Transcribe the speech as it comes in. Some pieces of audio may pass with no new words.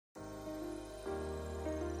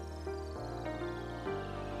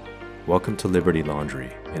Welcome to Liberty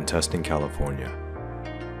Laundry in Tustin, California.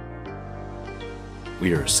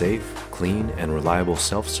 We are a safe, clean, and reliable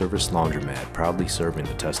self-service laundromat proudly serving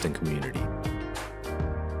the Tustin community.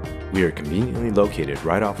 We are conveniently located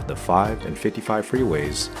right off of the 5 and 55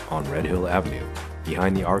 freeways on Red Hill Avenue,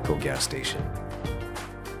 behind the Arco gas station.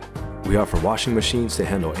 We offer washing machines to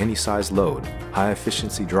handle any size load,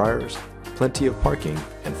 high-efficiency dryers, plenty of parking,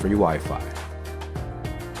 and free Wi-Fi.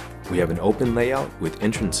 We have an open layout with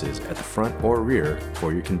entrances at the front or rear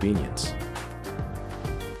for your convenience.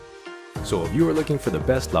 So if you are looking for the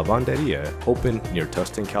best lavanderia open near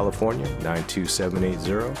Tustin, California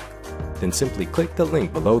 92780, then simply click the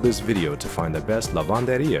link below this video to find the best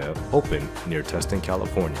lavanderia open near Tustin,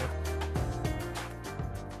 California.